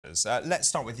Let's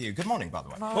start with you. Good morning, by the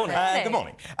way. Morning. Good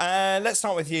morning. Let's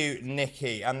start with you,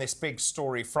 Nikki, and this big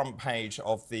story, front page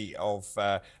of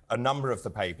a number of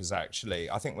the papers, actually.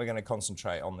 I think we're going to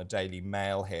concentrate on the Daily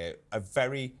Mail here. A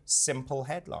very simple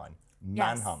headline,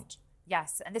 manhunt.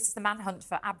 Yes, and this is the manhunt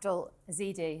for Abdul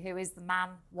Ezedi, who is the man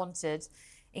wanted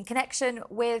in connection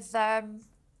with a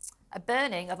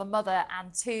burning of a mother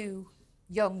and two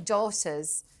young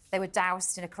daughters. They were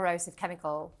doused in a corrosive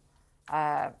chemical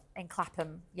in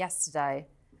Clapham yesterday,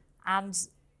 and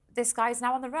this guy is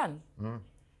now on the run.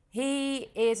 He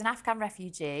is an Afghan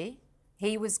refugee.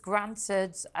 He was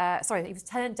granted, he was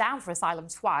turned down for asylum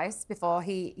twice before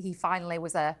he finally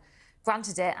was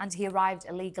granted it, and he arrived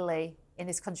illegally in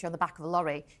this country on the back of a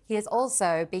lorry. He has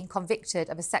also been convicted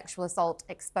of a sexual assault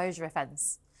exposure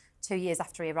offence 2 years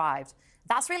after he arrived.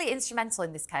 That's really instrumental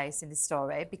in this case, in this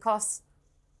story, because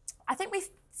I think we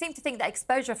seem to think that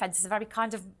exposure offences are very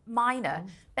kind of minor,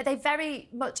 but they very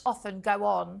much often go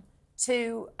on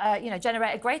to,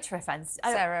 generate a greater offence.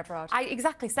 Sarah Everard.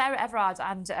 Exactly, Sarah Everard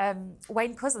and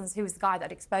Wayne Couzens, who was the guy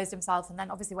that exposed himself and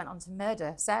then obviously went on to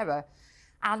murder Sarah.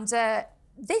 And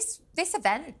this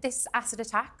event, this acid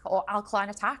attack or alkaline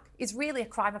attack, is really a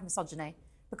crime of misogyny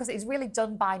because it is really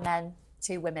done by men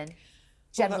to women.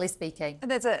 Generally speaking. And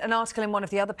there's an article in one of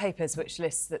the other papers which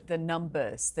lists the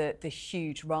numbers, the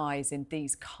huge rise in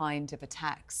these kind of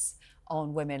attacks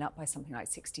on women, up by something like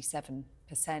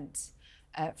 67%,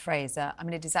 Fraser. I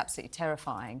mean, it is absolutely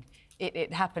terrifying.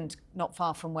 It happened not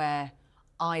far from where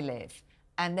I live.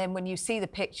 And then when you see the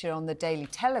picture on the Daily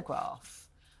Telegraph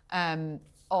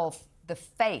of the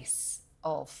face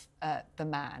of the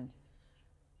man,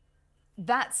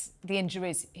 that's the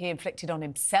injuries he inflicted on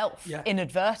himself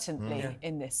inadvertently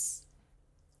in this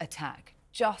attack.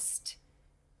 Just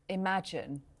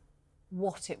imagine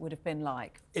what it would have been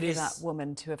like for that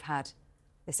woman to have had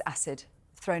this acid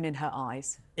thrown in her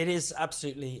eyes. It is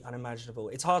absolutely unimaginable.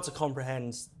 It's hard to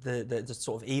comprehend the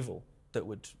sort of evil that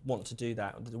would want to do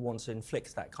that, that would want to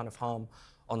inflict that kind of harm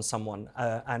on someone.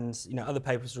 And other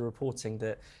papers are reporting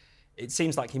that it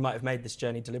seems like he might have made this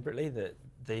journey deliberately,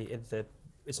 that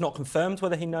it's not confirmed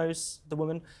whether he knows the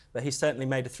woman, but he certainly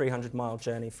made a 300-mile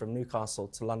journey from Newcastle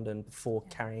to London before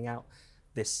carrying out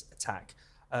this attack.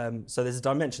 So there's a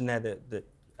dimension there that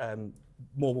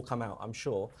more will come out, I'm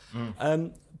sure.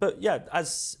 But yeah,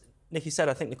 as Nikki said,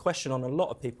 I think the question on a lot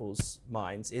of people's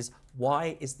minds is,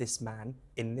 why is this man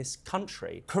in this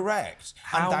country? Correct.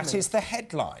 And that is the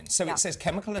headline. So it says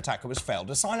chemical attacker was failed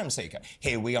asylum seeker.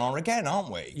 Here we are again,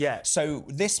 aren't we? Yeah. So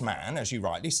this man, as you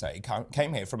rightly say,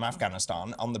 came here from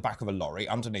Afghanistan on the back of a lorry,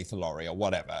 underneath a lorry or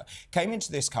whatever, came into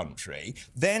this country,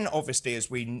 then obviously, as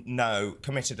we know,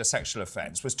 committed a sexual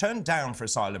offence, was turned down for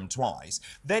asylum twice.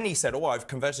 Then he said, I've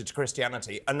converted to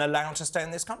Christianity and allowed to stay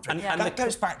in this country. And that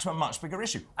goes back to a much bigger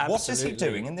issue. Absolutely. What is he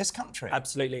doing in this country?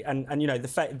 Absolutely. And the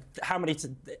fact, how many,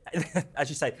 as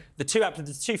you say, the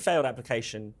two failed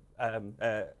application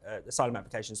asylum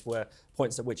applications were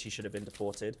points at which he should have been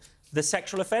deported. The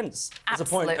sexual offence is a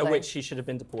point at which he should have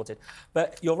been deported.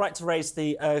 But you're right to raise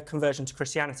the conversion to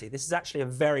Christianity. This is actually a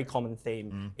very common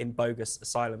theme in bogus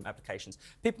asylum applications.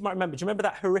 People might remember, do you remember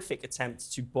that horrific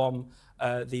attempt to bomb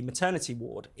the maternity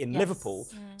ward in Liverpool?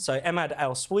 So Ahmad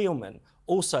al-Sweilman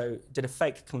also did a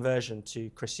fake conversion to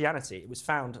Christianity. It was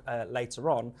found later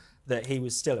on that he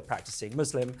was still a practising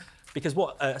Muslim, because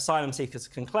what asylum seekers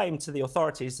can claim to the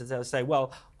authorities is they'll say,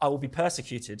 well, I will be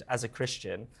persecuted as a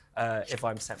Christian if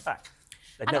I'm sent back.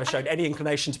 They've never shown any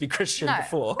inclination to be Christian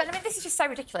before. But I mean, this is just so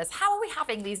ridiculous. How are we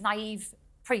having these naive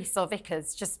priests or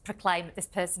vicars just proclaim that this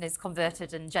person is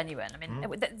converted and genuine? I mean,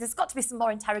 there's got to be some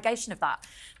more interrogation of that.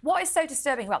 What is so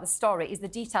disturbing about the story is the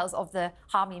details of the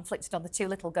harm he inflicted on the two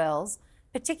little girls,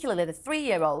 particularly the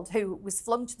 3-year-old who was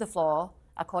flung to the floor,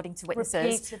 according to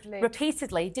witnesses,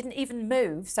 repeatedly, didn't even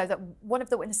move, so that one of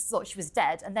the witnesses thought she was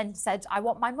dead and then said, I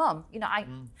want my mum.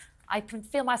 I can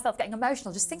feel myself getting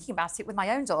emotional just thinking about it with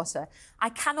my own daughter. I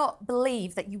cannot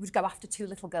believe that you would go after two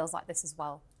little girls like this as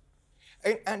well.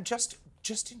 And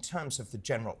just in terms of the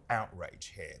general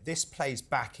outrage here, this plays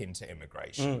back into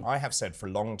immigration. I have said for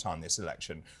a long time this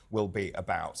election will be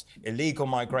about illegal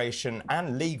migration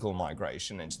and legal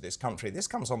migration into this country. This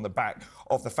comes on the back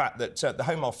of the fact that the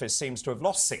Home Office seems to have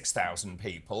lost 6,000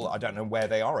 people. I don't know where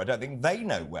they are. I don't think they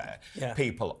know where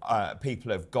people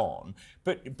have gone.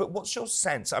 But what's your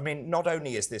sense? I mean, not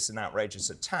only is this an outrageous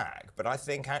attack, but I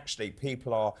think actually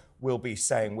people will be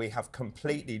saying we have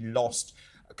completely lost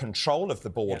control of the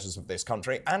borders of this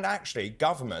country, and actually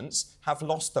governments have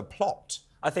lost the plot.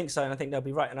 I think so, and I think they'll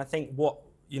be right. And I think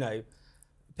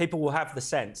people will have the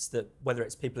sense that whether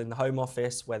it's people in the Home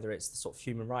Office, whether it's the sort of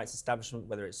human rights establishment,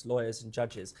 whether it's lawyers and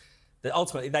judges,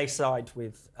 ultimately they side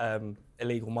with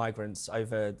illegal migrants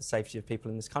over the safety of people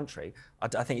in this country.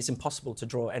 I think it's impossible to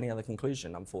draw any other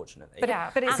conclusion, unfortunately.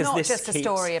 But it's not just a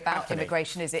story about happening.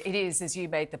 Immigration, is it? It is, as you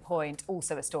made the point,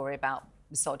 also a story about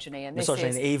misogyny. And misogyny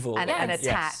this is and evil. an attack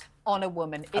yes. on a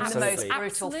woman in the most brutal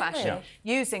Absolutely. fashion,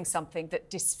 using something that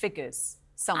disfigures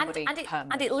somebody permanently.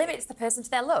 And it limits the person to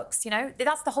their looks, you know?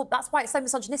 That's why it's so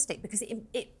misogynistic, because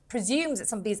it presumes that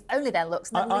somebody is only their looks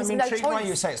and I'm leaves no intrigued choice. why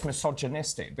you say it's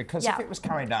misogynistic, because if it was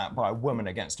carried out by a woman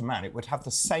against a man, it would have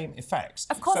the same effects.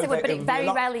 Of course So it would, that but it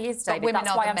very rarely is, David. women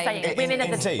That's are why the I'm main saying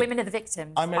victims. women are the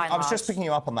victims. I mean, by and I was just large. picking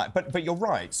you up on that, but you're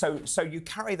right. So you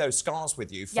carry those scars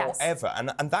with you Yes. forever,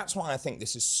 and that's why I think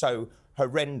this is so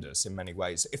horrendous in many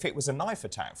ways. If it was a knife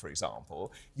attack, for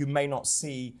example, you may not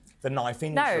see the knife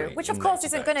injury. No, which of course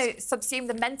later isn't going days. to subsume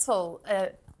the mental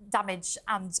damage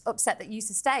and upset that you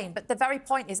sustain. But the very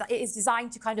point is that it is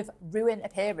designed to kind of ruin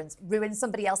appearance, ruin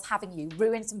somebody else having you,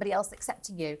 ruin somebody else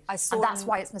accepting you. I saw and that's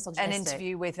why it's misogynistic. an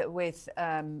interview with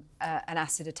an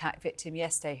acid attack victim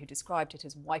yesterday who described it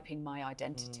as wiping my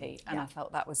identity, and I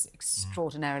felt that was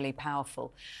extraordinarily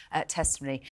powerful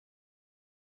testimony.